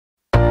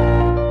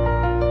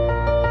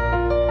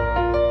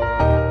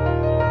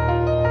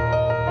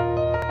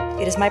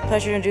is my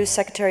pleasure to introduce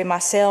Secretary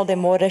Marcello de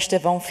Moura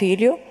Estevão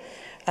Filho,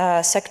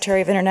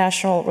 Secretary of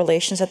International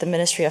Relations at the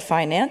Ministry of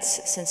Finance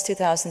since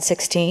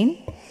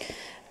 2016.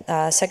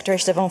 Secretary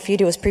Estevão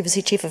Filho was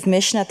previously Chief of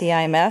Mission at the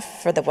IMF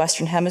for the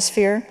Western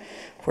Hemisphere,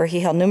 where he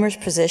held numerous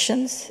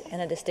positions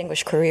in a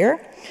distinguished career.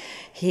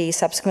 He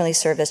subsequently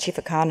served as Chief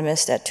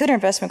Economist at Tudor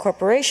Investment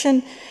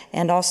Corporation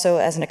and also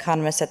as an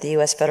economist at the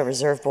U.S. Federal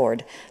Reserve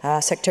Board.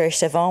 Secretary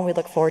Estevão, we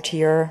look forward to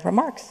your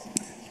remarks.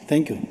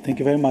 Thank you. Thank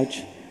you very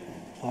much.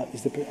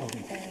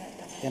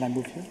 Can I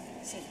move here?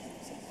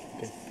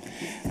 Okay.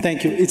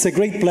 Thank you. It's a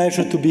great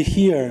pleasure to be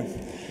here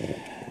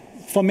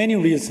for many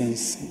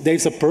reasons.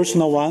 There's a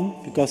personal one,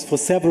 because for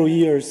several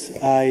years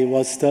I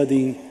was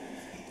studying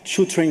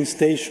 2 train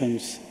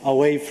stations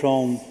away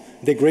from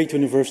the great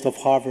University of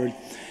Harvard,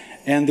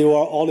 and they were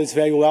always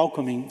very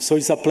welcoming. So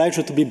it's a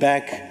pleasure to be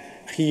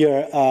back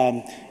here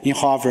in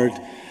Harvard.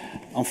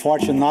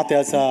 Unfortunately, not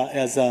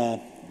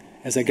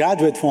as a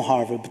graduate from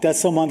Harvard, but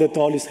as someone that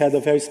always had a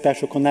very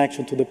special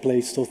connection to the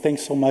place. So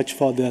thanks so much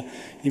for the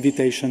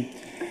invitation.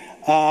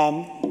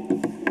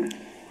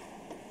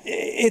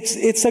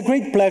 It's a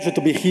great pleasure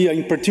to be here,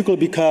 in particular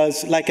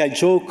because, like I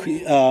joke,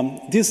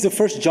 this is the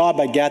first job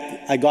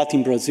I got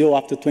in Brazil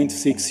after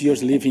 26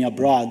 years living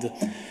abroad.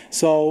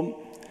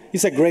 So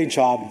it's a great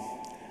job.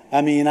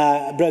 I mean,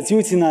 Brazil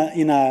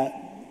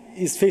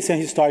is facing a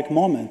historic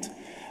moment,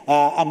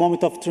 a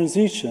moment of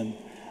transition,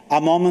 a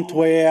moment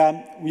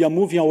where we are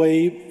moving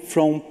away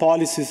from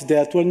policies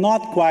that were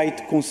not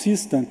quite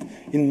consistent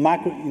in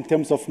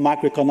terms of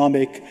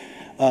macroeconomic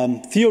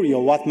theory,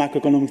 or what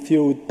macroeconomic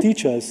theory would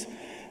teach us,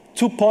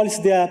 to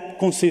policies that are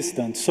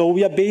consistent. So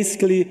we are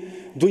basically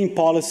doing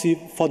policy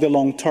for the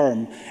long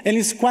term. And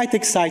it's quite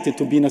exciting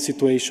to be in a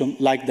situation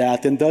like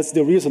that, and that's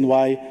the reason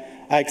why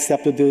I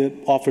accepted the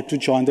offer to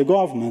join the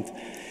government.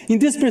 In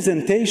this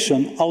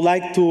presentation, I would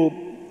like to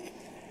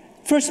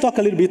first talk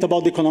a little bit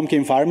about the economic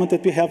environment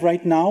that we have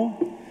right now.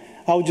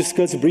 I will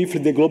discuss briefly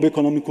the global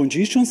economic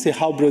conditions and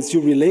how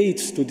Brazil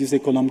relates to these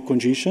economic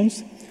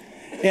conditions,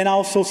 and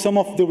also some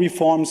of the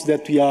reforms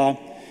that we are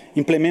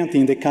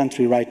implementing in the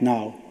country right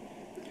now.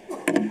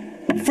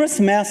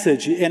 First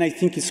message, and I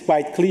think it's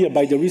quite clear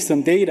by the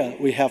recent data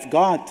we have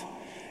got,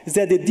 is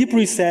that the deep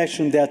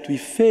recession that we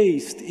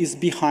faced is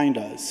behind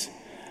us.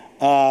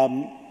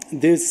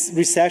 This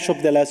recession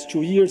of the last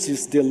 2 years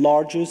is the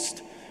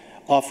largest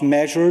of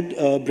measured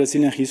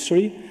Brazilian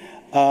history.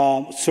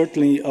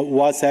 Certainly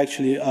was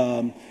actually,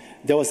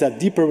 there was a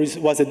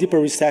deeper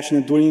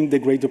recession during the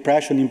Great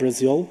Depression in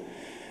Brazil.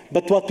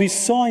 But what we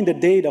saw in the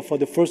data for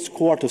the first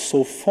quarter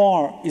so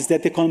far is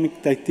that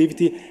economic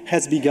activity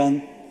has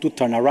begun to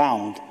turn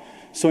around.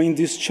 So in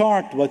this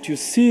chart, what you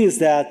see is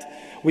that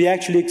we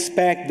actually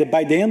expect that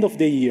by the end of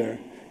the year,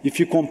 if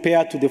you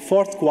compare to the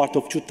fourth quarter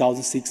of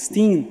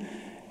 2016,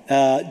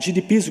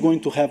 GDP is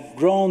going to have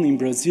grown in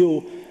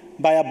Brazil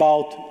by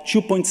about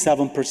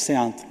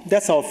 2.7%.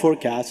 That's our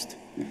forecast.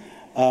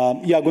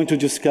 We are going to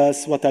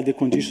discuss what are the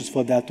conditions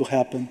for that to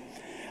happen.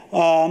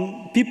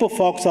 People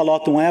focus a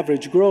lot on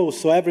average growth.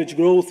 So average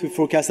growth, we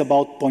forecast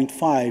about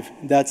 0.5.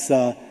 That's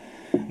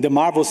the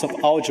marvels of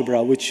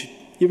algebra, which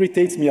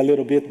irritates me a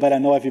little bit, but I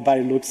know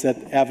everybody looks at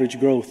average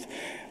growth.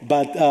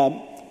 But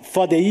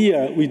for the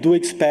year, we do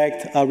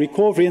expect a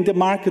recovery, and the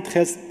market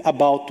has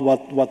about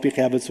what we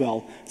have as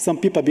well. Some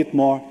people a bit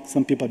more,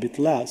 some people a bit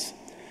less.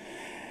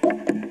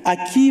 A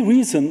key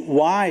reason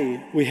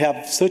why we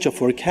have such a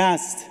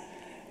forecast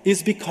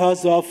is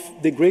because of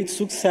the great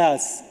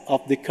success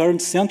of the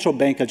current central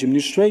bank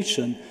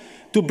administration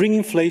to bring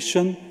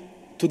inflation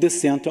to the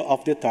center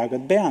of the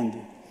target band.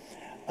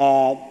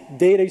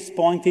 Data is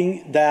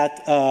pointing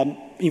that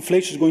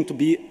inflation is going to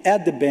be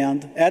at the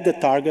band, at the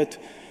target,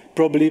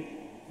 probably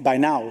by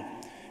now.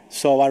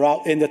 So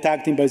and the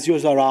target in Brazil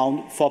is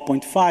around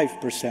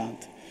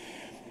 4.5%.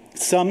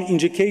 Some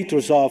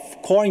indicators of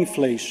core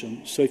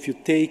inflation, so if you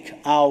take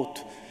out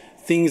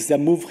things that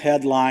move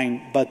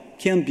headline but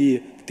can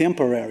be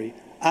temporary,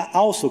 are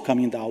also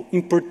coming down.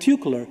 In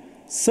particular,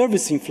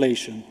 service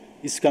inflation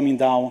is coming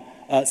down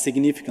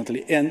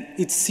significantly, and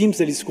it seems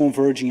that it's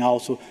converging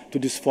also to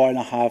this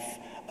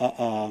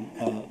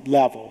 4.5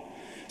 level.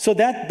 So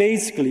that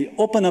basically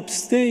opened up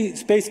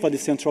space for the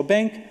central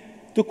bank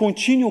to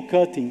continue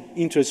cutting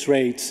interest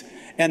rates,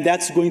 and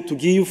that's going to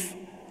give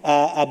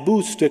a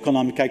boost to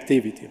economic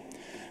activity.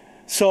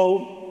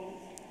 So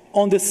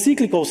on the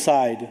cyclical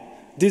side,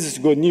 this is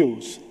good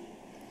news.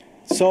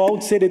 So I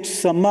would say that to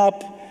sum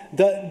up,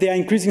 there are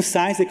increasing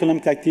signs that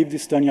economic activity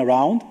is turning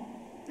around.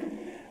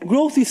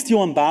 Growth is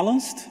still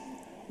unbalanced.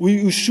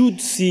 We should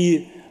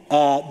see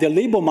the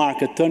labor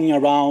market turning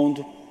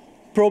around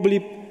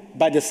probably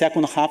by the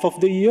second half of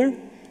the year.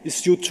 It's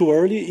still too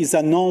early. It's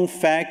a known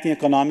fact in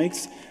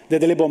economics that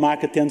the labor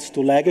market tends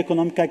to lag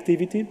economic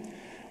activity.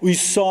 We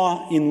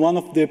saw in one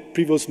of the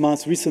previous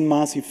months, recent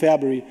months in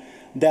February,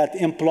 that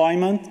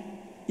employment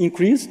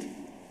increased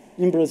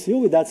in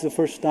Brazil. That's the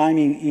first time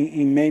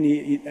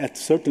in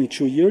certainly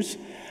 2 years.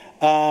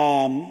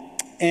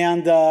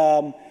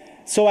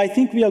 So I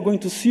think we are going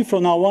to see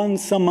from now on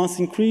some months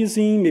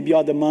increasing, maybe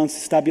other months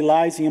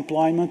stabilizing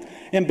employment,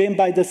 and then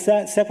by the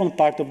second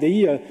part of the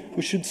year,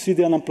 we should see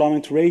the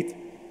unemployment rate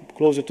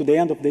closer to the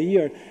end of the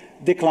year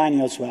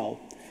declining as well.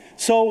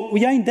 So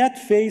we are in that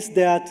phase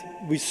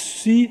that we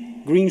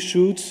see green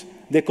shoots,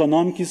 the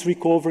economy is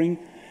recovering,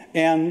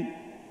 and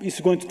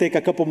it's going to take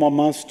a couple more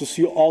months to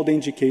see all the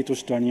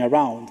indicators turning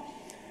around.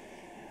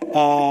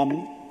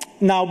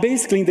 Now,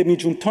 basically, in the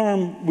medium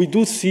term, we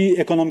do see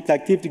economic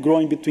activity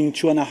growing between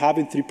 2.5%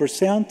 and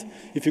 3%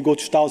 if you go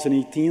to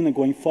 2018 and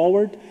going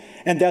forward.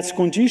 And that's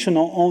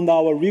conditional on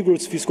our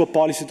rigorous fiscal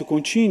policy to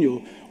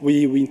continue.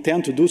 We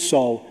intend to do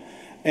so.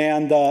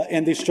 And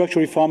the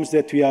structural reforms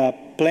that we are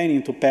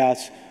planning to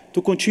pass,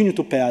 to continue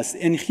to pass.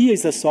 And here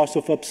is a source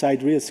of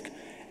upside risk,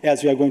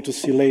 as we are going to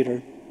see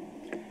later.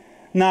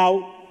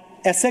 Now,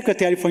 as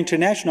Secretary for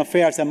International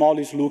Affairs, I'm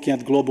always looking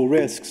at global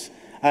risks.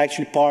 I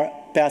actually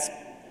pass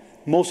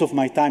most of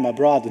my time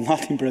abroad,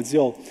 not in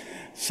Brazil.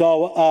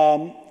 So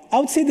I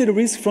would say that the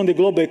risks from the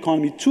global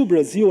economy to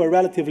Brazil are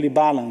relatively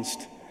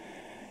balanced.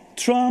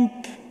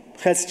 Trump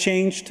has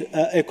changed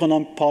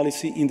economic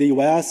policy in the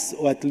US,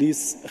 or at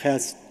least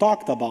has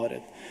talked about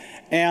it.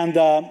 And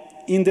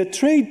in the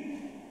trade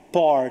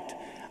part,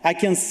 I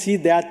can see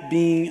that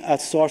being a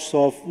source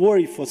of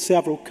worry for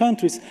several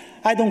countries.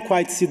 I don't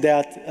quite see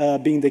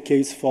that being the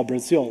case for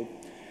Brazil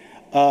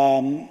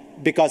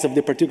because of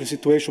the particular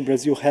situation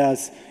Brazil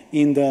has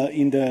in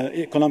the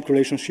economic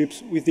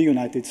relationships with the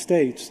United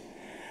States.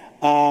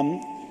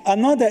 One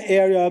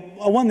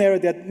area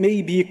that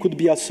maybe could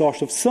be a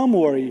source of some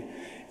worry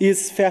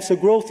is faster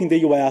growth in the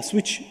US,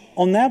 which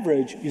on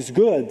average is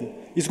good.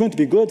 It's going to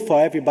be good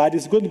for everybody.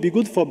 It's going to be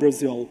good for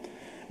Brazil.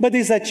 But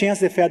there's a chance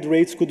the Fed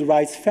rates could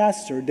rise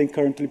faster than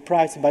currently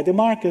priced by the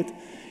market.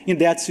 In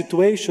that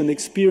situation,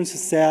 experience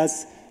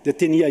says the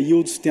 10-year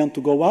yields tend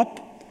to go up,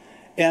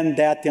 and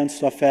that tends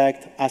to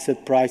affect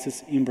asset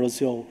prices in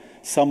Brazil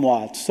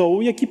somewhat. So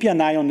we are keeping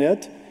an eye on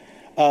it.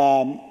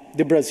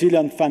 The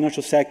Brazilian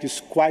financial sector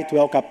is quite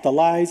well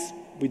capitalized.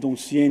 We don't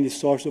see any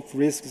source of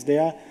risks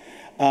there.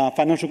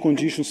 Financial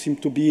conditions seem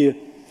to be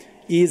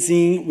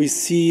easing. We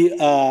see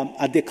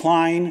a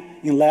decline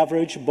in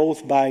leverage,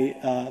 both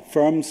by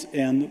firms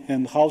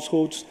and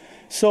households.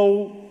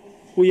 So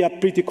we are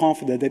pretty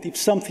confident that if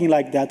something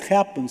like that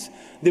happens,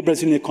 the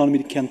Brazilian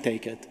economy can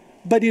take it.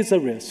 But it's a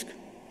risk.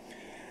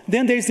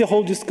 Then there's the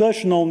whole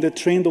discussion on the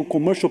trend on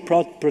commercial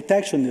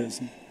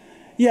protectionism.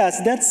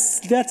 Yes,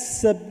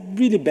 that's a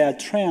really bad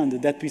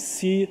trend that we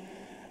see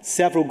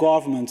several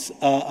governments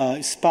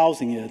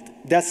espousing it.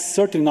 That's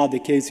certainly not the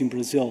case in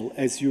Brazil,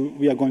 as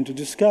we are going to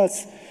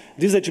discuss.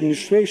 This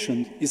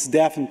administration is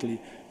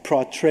definitely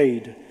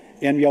pro-trade,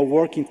 and we are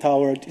working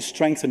toward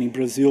strengthening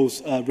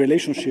Brazil's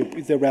relationship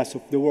with the rest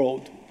of the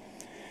world.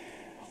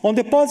 On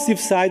the positive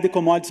side, the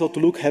commodities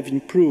outlook have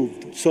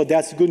improved, so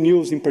that's good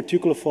news, in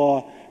particular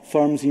for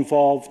firms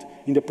involved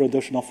in the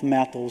production of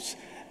metals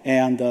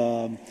and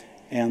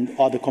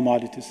other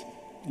commodities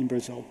in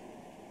Brazil.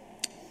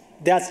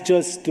 That's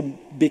just to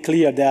be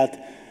clear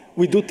that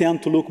we do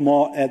tend to look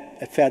more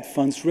at Fed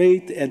funds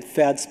rate and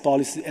Fed's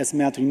policy as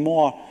mattering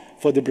more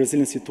for the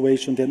Brazilian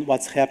situation than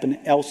what's happening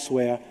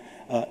elsewhere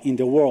in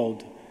the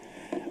world.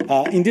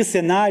 In this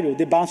scenario,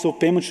 the balance of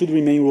payment should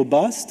remain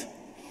robust,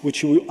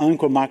 which will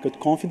anchor market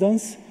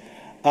confidence.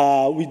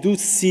 We do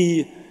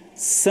see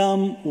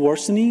some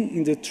worsening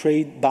in the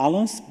trade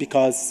balance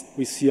because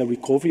we see a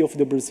recovery of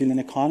the Brazilian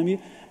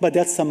economy, but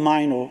that's a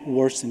minor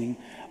worsening.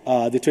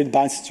 The trade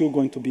balance is still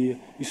going to be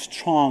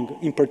strong,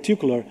 in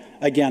particular,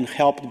 again,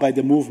 helped by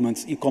the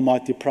movements in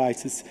commodity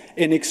prices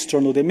and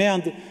external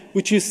demand,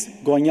 which is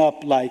going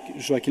up, like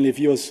Joaquim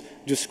Levy was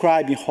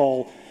describing,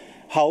 how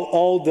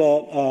all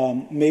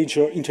the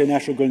major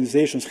international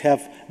organizations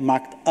have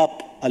marked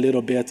up a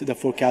little bit the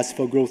forecast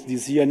for growth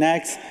this year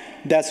next.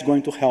 That's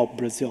going to help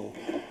Brazil.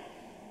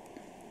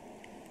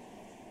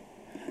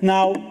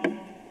 Now,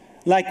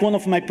 like one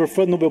of my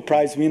preferred Nobel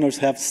Prize winners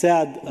have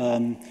said,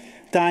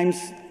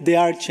 times they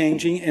are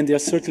changing, and they are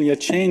certainly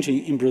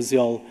changing in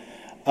Brazil.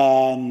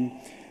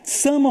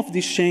 Some of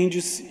these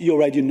changes you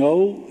already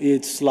know.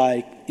 It's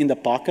like in the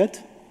pocket,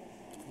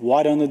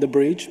 water under the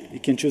bridge. You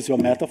can choose your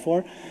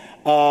metaphor.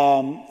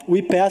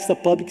 We passed a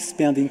public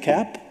spending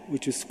cap,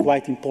 which is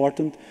quite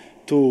important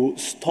to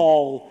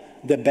stall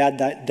the bad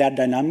debt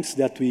dynamics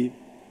that we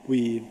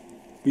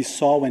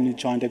saw when we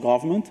joined the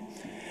government.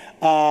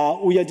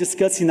 We are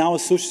discussing now a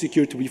Social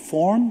Security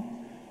reform,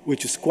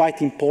 which is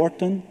quite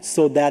important,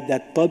 so that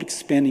that public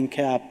spending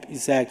cap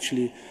is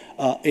actually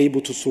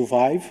able to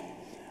survive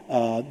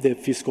the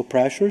fiscal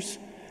pressures.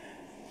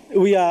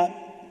 We are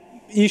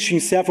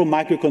issuing several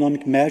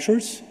macroeconomic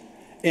measures,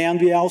 and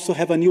we also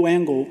have a new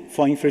angle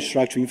for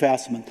infrastructure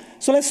investment.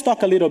 So let's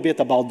talk a little bit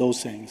about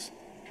those things.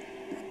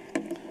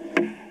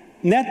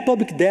 Net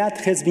public debt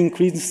has been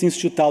increasing since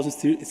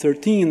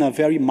 2013 in a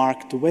very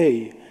marked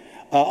way.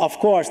 Of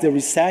course, the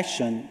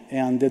recession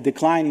and the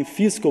decline in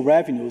fiscal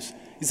revenues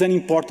is an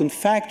important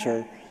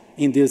factor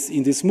in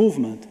this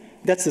movement.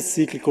 That's a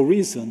cyclical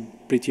reason,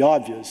 pretty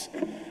obvious.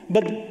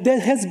 But there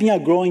has been a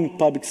growing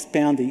public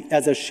spending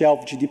as a share of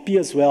GDP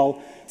as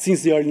well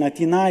since the early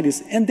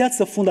 1990s, and that's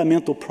a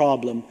fundamental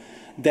problem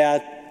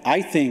that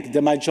I think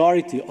the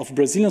majority of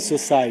Brazilian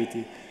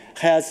society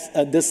has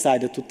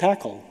decided to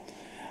tackle.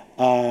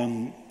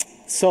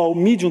 So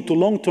medium to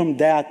long-term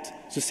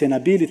debt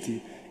sustainability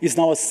is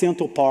now a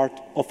central part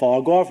of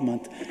our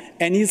government,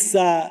 and is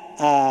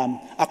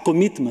a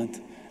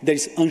commitment that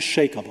is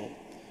unshakable.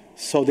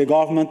 So the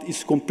government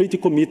is completely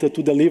committed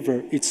to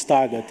deliver its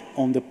target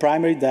on the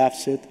primary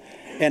deficit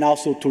and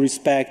also to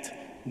respect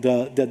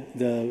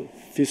the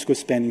fiscal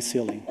spending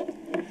ceiling.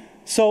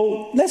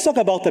 So let's talk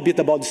a bit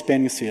about the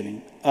spending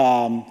ceiling.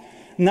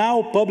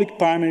 Now public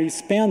primary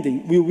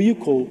spending will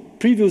equal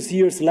previous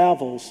year's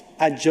levels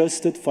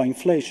adjusted for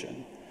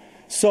inflation.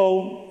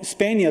 So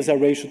spending as a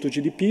ratio to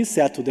GDP is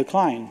set to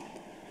decline.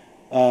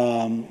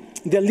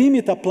 The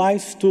limit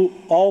applies to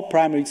all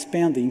primary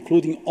spending,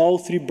 including all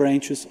three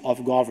branches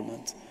of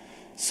government.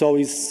 So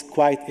it's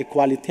quite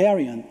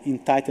egalitarian in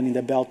tightening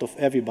the belt of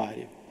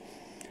everybody.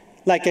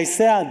 Like I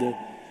said,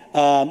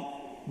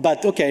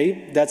 but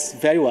okay, that's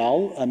very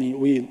well. I mean,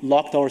 we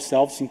locked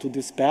ourselves into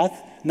this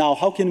path. Now,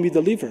 how can we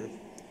deliver?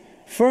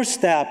 First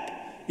step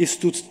is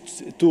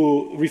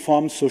to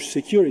reform Social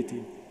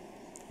Security.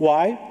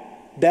 Why?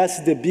 That's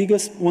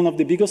one of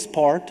the biggest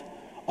part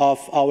of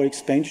our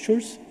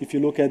expenditures, if you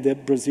look at the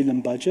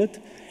Brazilian budget,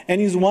 and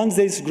is one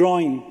that is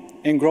growing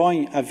and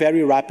growing at a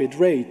very rapid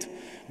rate.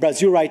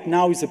 Brazil right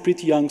now is a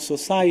pretty young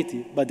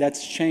society, but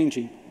that's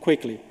changing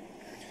quickly.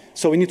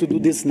 So we need to do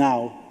this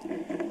now.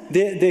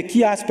 The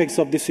key aspects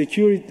of the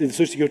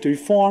Social Security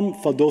reform,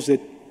 for those that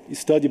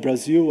study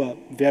Brazil, are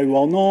very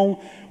well known.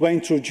 We're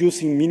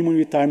introducing minimum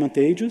retirement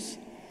ages.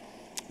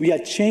 We are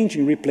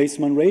changing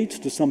replacement rates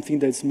to something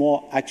that's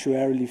more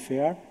actuarially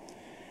fair.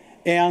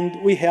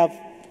 And we have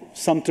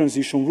some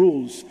transition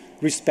rules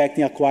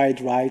respecting acquired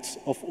rights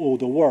of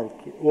older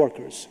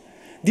workers.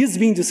 This is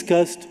being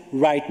discussed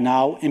right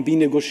now and being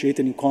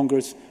negotiated in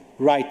Congress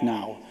right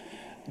now.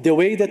 The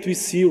way that we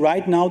see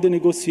right now the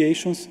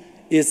negotiations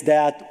is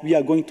that we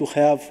are going to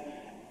have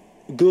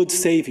good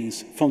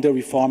savings from the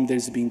reform that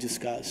is being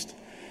discussed.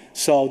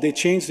 So the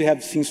changes we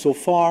have seen so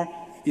far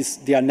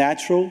they are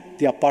natural,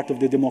 they are part of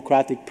the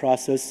democratic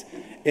process,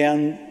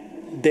 and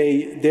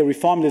the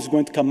reform that is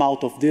going to come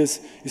out of this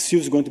is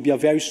still going to be a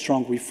very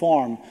strong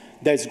reform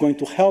that is going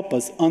to help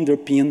us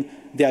underpin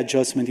the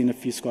adjustment in the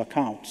fiscal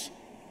accounts.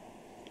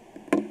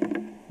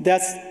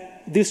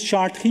 This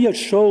chart here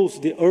shows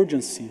the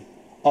urgency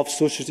of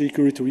Social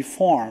Security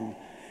reform.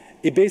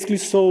 It basically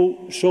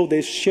shows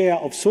the share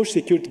of Social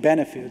Security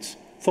benefits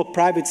for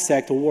private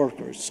sector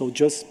workers, so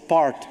just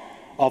part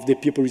of the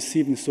people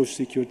receiving Social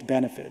Security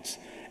benefits,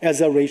 as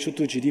a ratio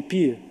to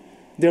GDP.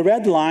 The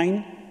red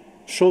line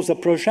shows a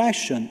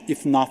projection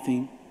if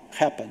nothing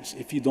happens,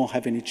 if you don't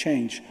have any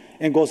change,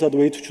 and goes all the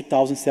way to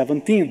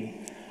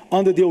 2017.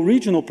 Under the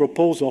original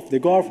proposal of the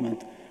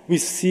government, we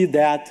see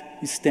that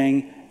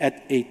staying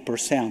at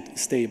 8%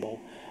 stable.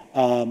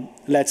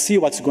 Let's see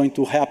what's going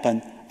to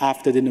happen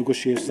after the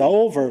negotiations are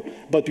over,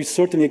 but we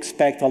certainly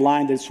expect a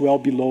line that's well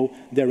below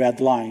the red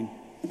line.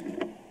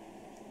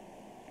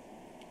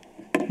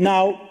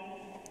 Now,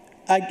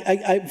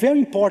 very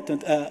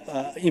important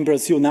in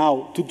Brazil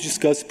now to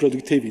discuss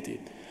productivity.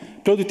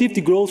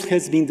 Productivity growth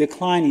has been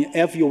declining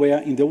everywhere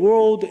in the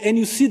world, and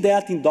you see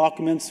that in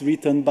documents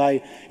written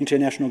by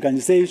international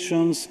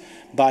organizations,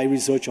 by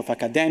research of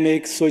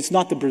academics, so it's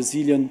not a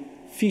Brazilian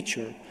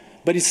feature,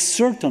 but it's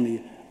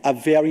certainly a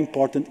very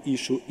important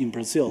issue in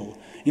Brazil.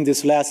 In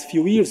these last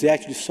few years, we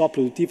actually saw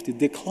productivity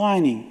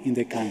declining in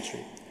the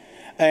country.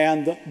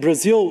 And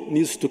Brazil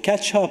needs to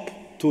catch up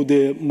to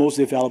the most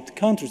developed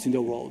countries in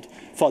the world.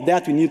 For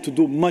that, we need to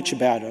do much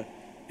better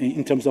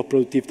in terms of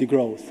productivity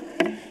growth.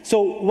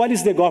 So what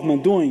is the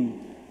government doing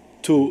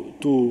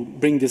to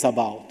bring this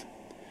about?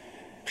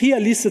 Here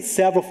listed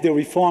several of the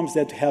reforms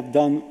that we have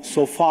done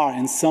so far,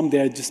 and some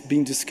that are just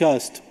being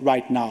discussed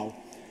right now.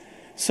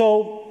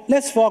 So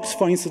let's focus,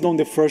 for instance, on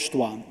the first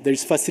one. There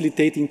is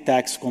facilitating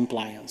tax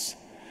compliance.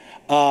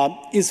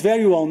 It's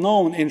very well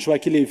known, and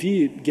Joaquim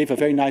Levy gave a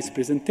very nice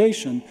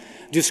presentation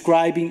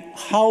describing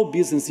how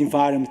business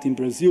environment in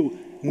Brazil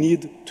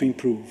need to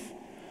improve.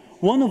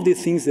 One of the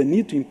things that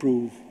need to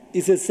improve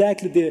is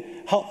exactly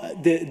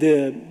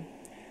the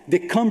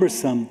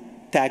cumbersome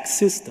tax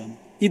system.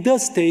 It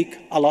does take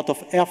a lot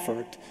of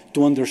effort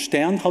to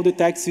understand how the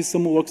tax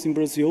system works in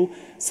Brazil.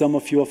 Some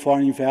of you are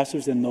foreign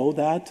investors and know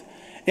that.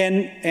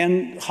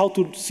 And how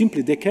to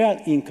simply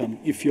declare income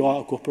if you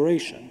are a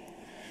corporation.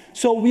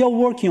 So we are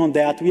working on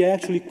that. We are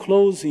actually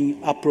closing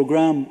a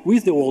program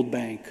with the World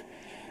Bank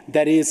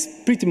that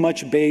is pretty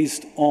much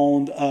based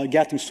on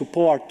getting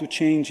support to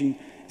changing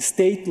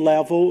state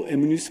level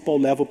and municipal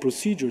level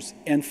procedures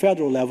and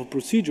federal level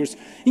procedures,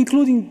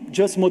 including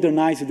just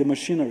modernizing the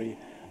machinery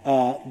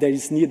that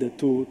is needed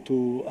to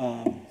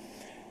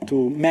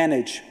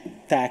manage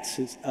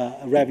taxes,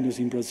 revenues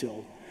in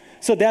Brazil.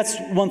 So that's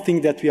one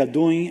thing that we are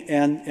doing,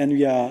 and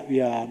we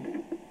are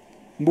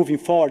moving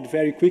forward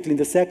very quickly in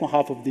the second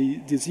half of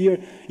this year,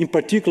 in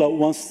particular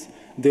once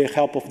the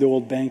help of the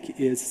World Bank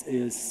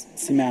is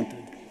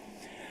cemented.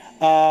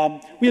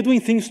 We are doing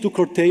things to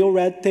curtail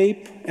red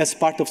tape. As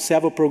part of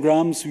several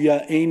programs, we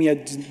are aiming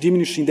at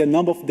diminishing the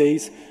number of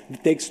days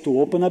it takes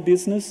to open a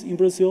business in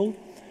Brazil.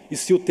 It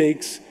still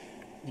takes,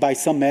 by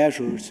some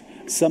measures,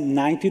 some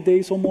 90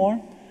 days or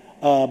more,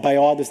 by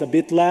others a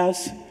bit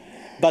less.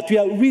 But we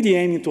are really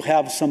aiming to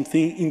have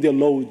something in the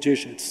low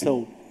digits,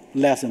 so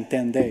less than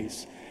 10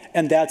 days.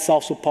 And that's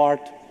also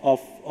part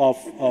of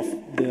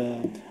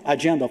the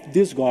agenda of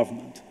this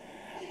government.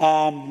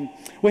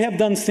 We have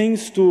done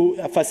things to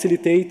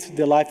facilitate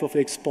the life of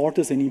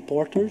exporters and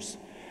importers.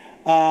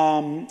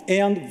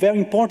 And very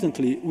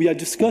importantly, we are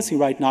discussing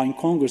right now in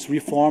Congress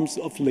reforms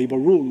of labor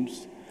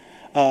rules.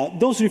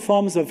 Those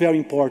reforms are very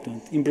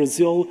important. In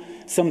Brazil,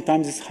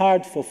 sometimes it's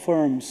hard for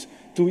firms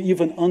to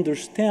even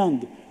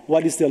understand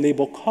what is the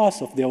labor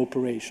cost of their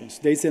operations.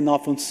 There is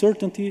enough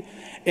uncertainty,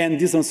 and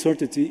this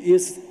uncertainty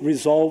is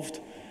resolved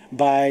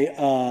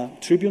by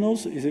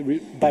tribunals,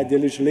 by the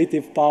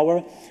legislative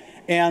power,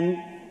 and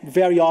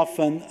very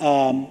often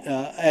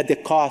at the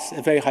cost,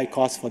 a very high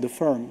cost for the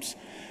firms.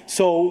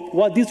 So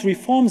what these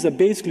reforms are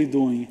basically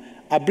doing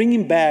are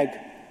bringing back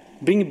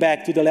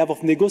to the level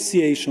of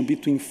negotiation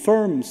between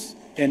firms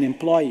and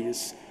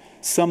employees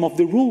some of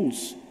the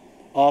rules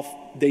of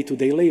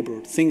day-to-day labor.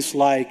 Things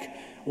like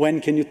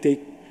when can you take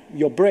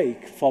your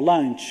break for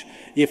lunch,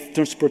 if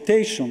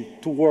transportation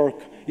to work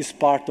is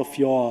part of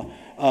your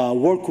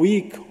work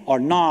week or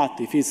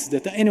not, if it's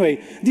that.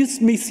 Anyway, this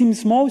may seem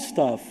small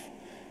stuff,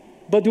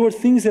 but there were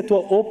things that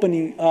were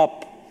opening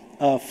up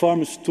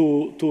firms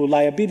to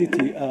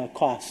liability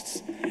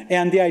costs.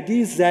 And the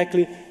idea is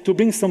exactly to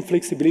bring some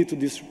flexibility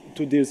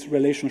to this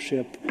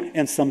relationship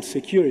and some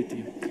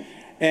security.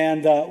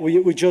 And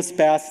we just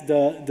passed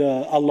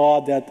a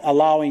law that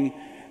allowing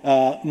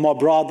more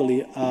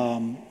broadly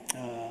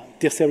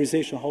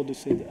tercerization, how do you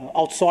say that?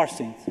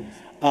 Outsourcing.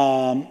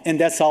 And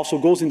that also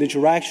goes in the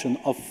direction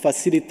of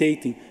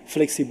facilitating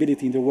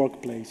flexibility in the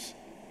workplace.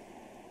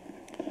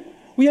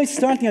 We are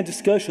starting a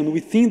discussion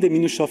within the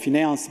Ministry of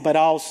Finance, but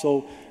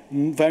also,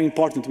 very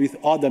important, with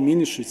other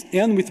ministries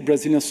and with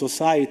Brazilian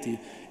society,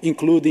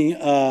 including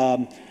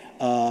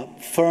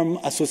firm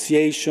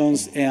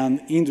associations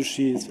and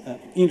industry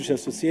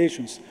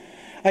associations.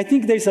 I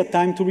think there's a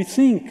time to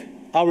rethink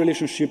our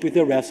relationship with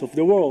the rest of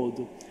the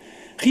world.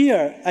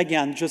 Here,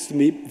 again, just to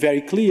be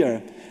very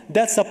clear,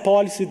 that's a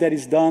policy that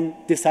is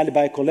decided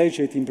by a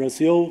collegiate in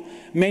Brazil.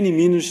 Many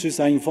ministries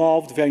are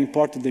involved, very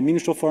important, the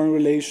Ministry of Foreign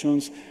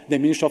Relations, the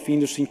Ministry of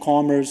Industry and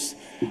Commerce.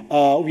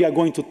 We are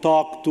going to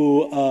talk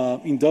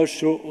to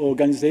industrial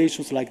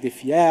organizations like the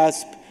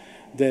FIESP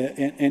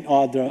and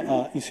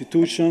other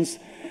institutions.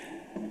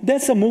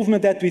 That's a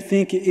movement that we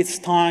think it's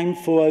time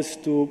for us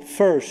to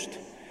first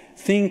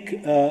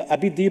think a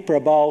bit deeper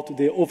about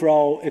the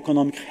overall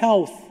economic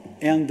health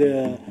and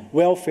the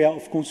welfare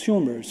of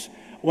consumers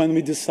when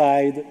we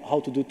decide how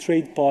to do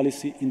trade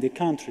policy in the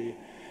country.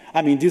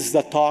 I mean, this is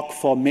a talk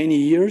for many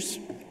years,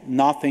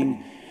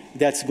 nothing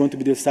that's going to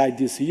be decided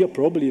this year,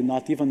 probably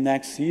not even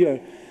next year.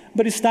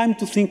 But it's time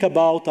to think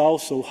about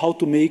also how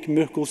to make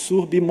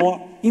Mercosur be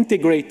more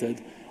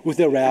integrated with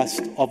the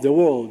rest of the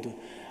world.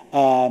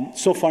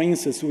 So, for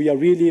instance, we are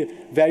really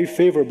very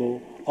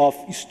favorable of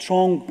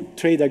strong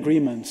trade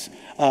agreements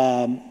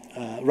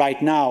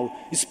right now,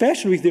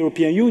 especially with the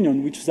European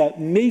Union, which is a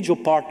major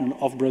partner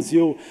of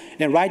Brazil.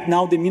 And right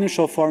now, the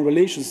Ministry of Foreign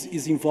Relations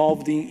is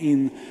involved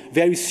in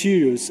very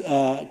serious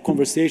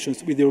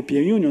conversations with the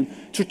European Union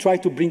to try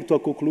to bring to a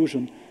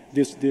conclusion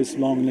this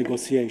long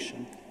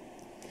negotiation.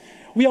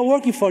 We are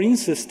working, for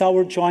instance,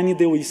 toward joining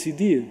the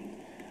OECD.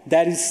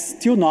 That is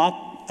still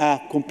not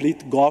a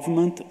complete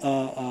government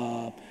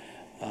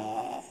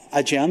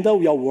agenda.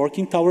 We are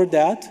working toward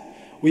that.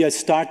 We are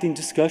starting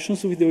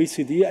discussions with the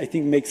OECD. I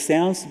think it makes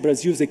sense.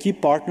 Brazil is a key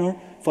partner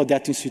for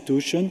that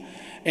institution.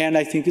 And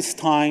I think it's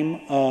time,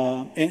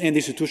 and the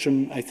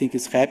institution, I think,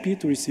 is happy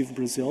to receive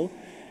Brazil.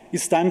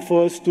 It's time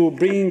for us to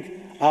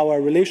bring our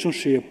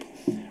relationship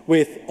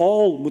with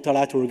all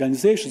multilateral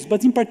organizations,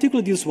 but in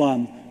particular this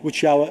one,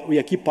 which we are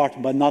a key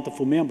partner but not a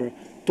full member,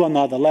 to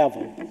another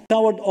level.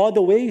 Toward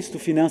other ways to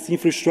finance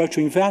infrastructure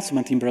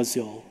investment in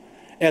Brazil.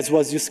 As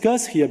was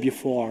discussed here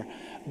before,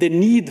 the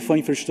need for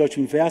infrastructure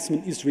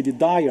investment is really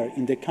dire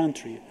in the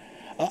country.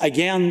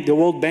 Again, the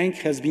World Bank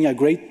has been a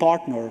great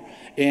partner,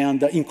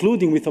 and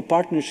including with a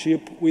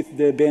partnership with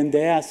the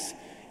BNDES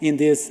in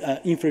this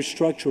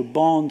infrastructure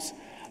bonds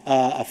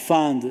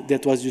fund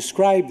that was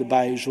described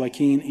by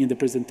Joaquim in the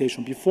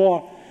presentation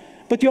before.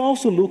 But you're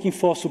also looking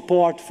for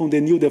support from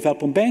the new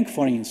development bank,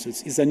 for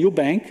instance. It's a new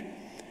bank.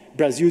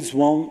 Brazil is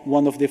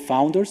one of the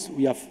founders.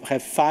 We have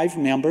 5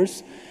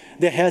 members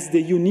that has the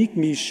unique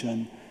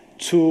mission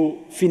to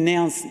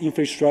finance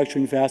infrastructure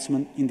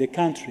investment in the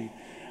country.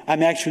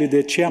 I'm actually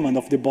the chairman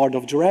of the board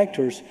of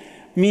directors,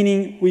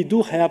 meaning we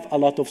do have a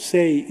lot of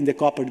say in the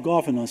corporate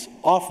governance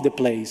of the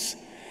place.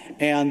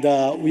 And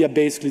we are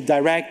basically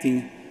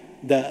directing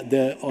the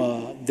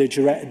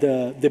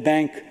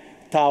bank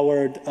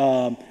toward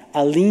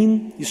a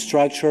lean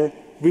structure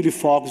really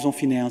focused on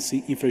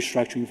financing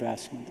infrastructure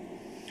investment.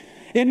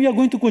 And we are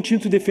going to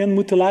continue to defend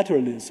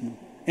multilateralism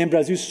and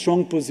Brazil's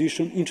strong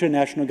position in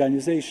international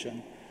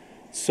organization.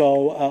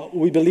 So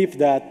we believe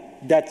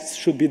that that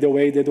should be the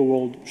way that the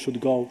world should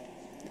go.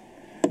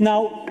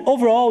 Now,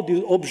 overall,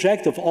 the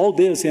objective of all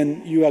this,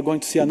 and you are going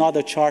to see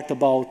another chart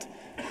about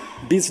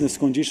business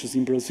conditions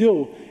in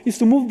Brazil, is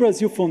to move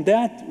Brazil from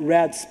that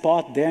red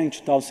spot there in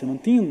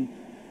 2017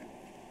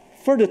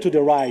 further to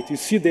the right. You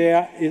see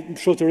there, it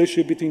shows the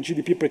ratio between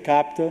GDP per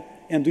capita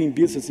and doing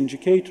business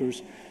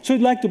indicators. So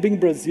we'd like to bring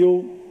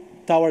Brazil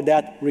toward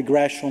that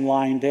regression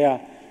line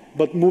there,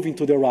 but moving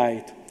to the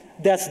right.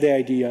 That's the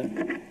idea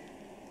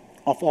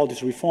of all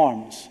these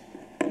reforms.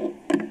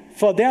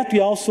 For that, we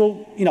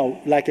also,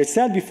 like I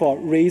said before,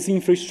 raising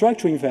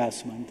infrastructure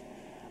investment.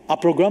 A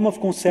program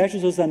of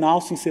concessions was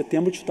announced in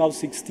September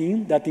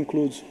 2016 that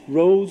includes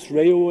roads,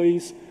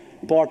 railways,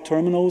 port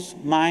terminals,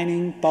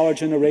 mining, power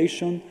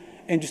generation,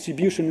 and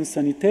distribution and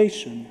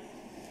sanitation.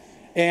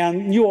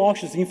 And new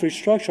auctions in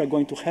infrastructure are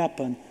going to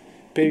happen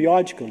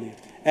periodically.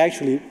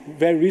 Actually,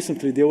 very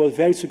recently, there were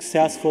very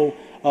successful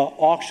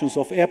auctions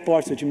of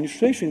airports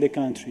administration in the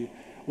country,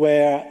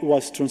 where it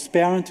was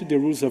transparent, the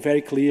rules are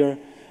very clear,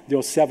 there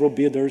were several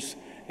bidders,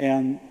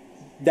 and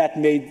that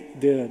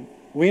made the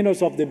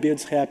winners of the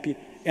bids happy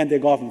and the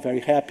government very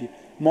happy.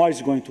 More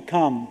is going to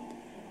come.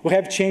 We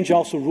have changed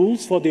also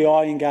rules for the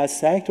oil and gas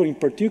sector in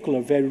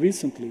particular very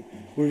recently.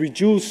 We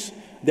reduced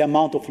the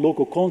amount of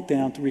local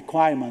content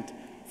requirement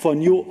for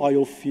new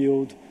oil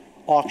field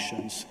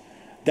auctions.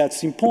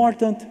 That's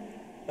important.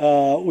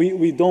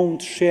 We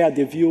don't share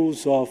the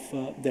views of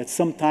that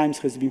sometimes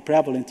has been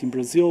prevalent in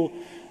Brazil,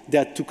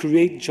 that to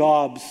create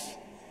jobs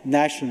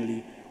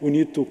nationally, we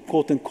need to,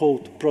 quote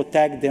unquote,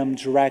 protect them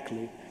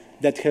directly.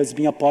 That has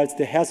been a part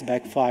that has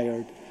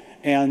backfired.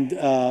 And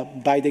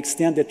by the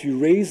extent that we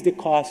raise the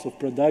cost of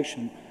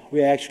production,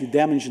 we actually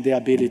damage the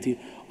ability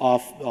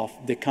of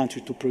the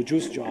country to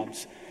produce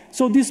jobs.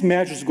 So these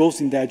measures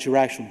goes in that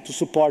direction to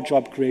support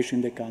job creation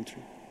in the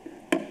country.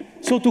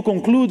 So to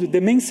conclude,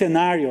 the main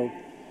scenario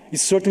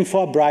is certainly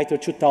for a brighter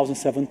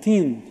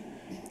 2017.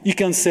 You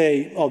can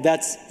say, oh,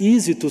 that's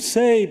easy to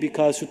say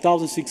because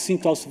 2016,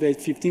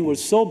 2015 were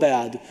so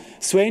bad,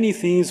 so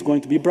anything is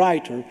going to be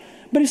brighter.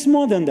 But it's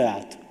more than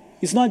that.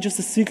 It's not just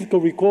a cyclical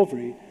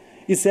recovery.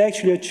 It's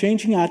actually a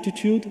changing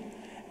attitude,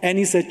 and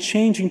it's a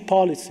change in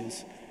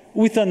policies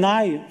with an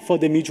eye for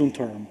the medium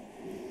term.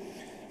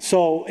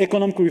 So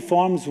economic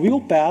reforms will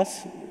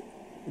pass.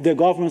 The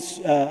government's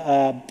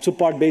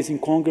support base in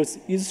Congress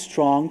is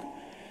strong.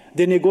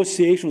 The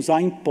negotiations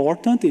are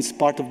important. It's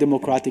part of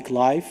democratic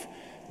life.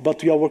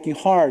 But we are working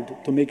hard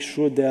to make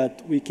sure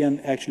that we can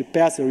actually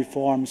pass the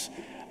reforms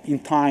in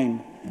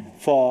time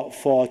for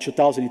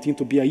 2018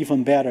 to be an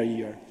even better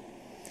year.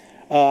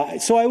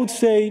 So I would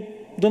say,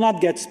 do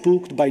not get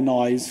spooked by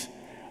noise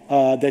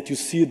that you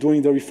see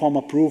during the reform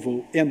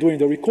approval and during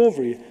the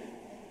recovery.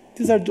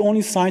 These are the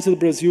only signs that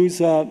Brazil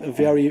is a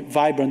very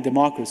vibrant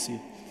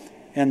democracy.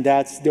 And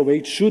that's the way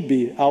it should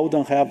be. I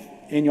wouldn't have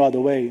any other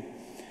way.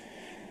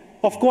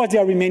 Of course,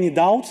 there are remaining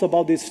doubts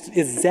about the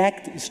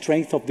exact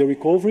strength of the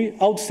recovery.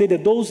 I would say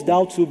that those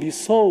doubts will be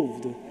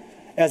solved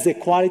as the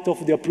quality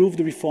of the approved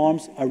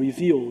reforms are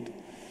revealed.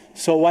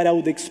 So what I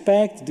would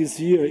expect this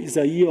year is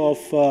a year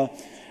of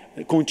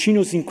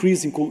continuous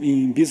increase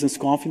in business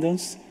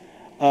confidence.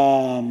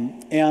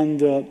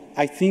 And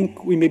I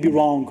think we may be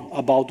wrong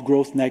about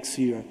growth next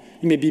year.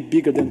 It may be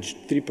bigger than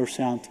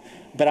 3%,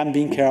 but I'm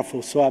being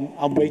careful. So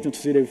I'm waiting to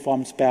see the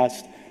reforms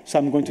passed. So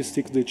I'm going to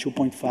stick to the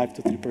 2.5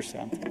 to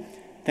 3%.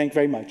 Thank you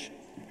very much.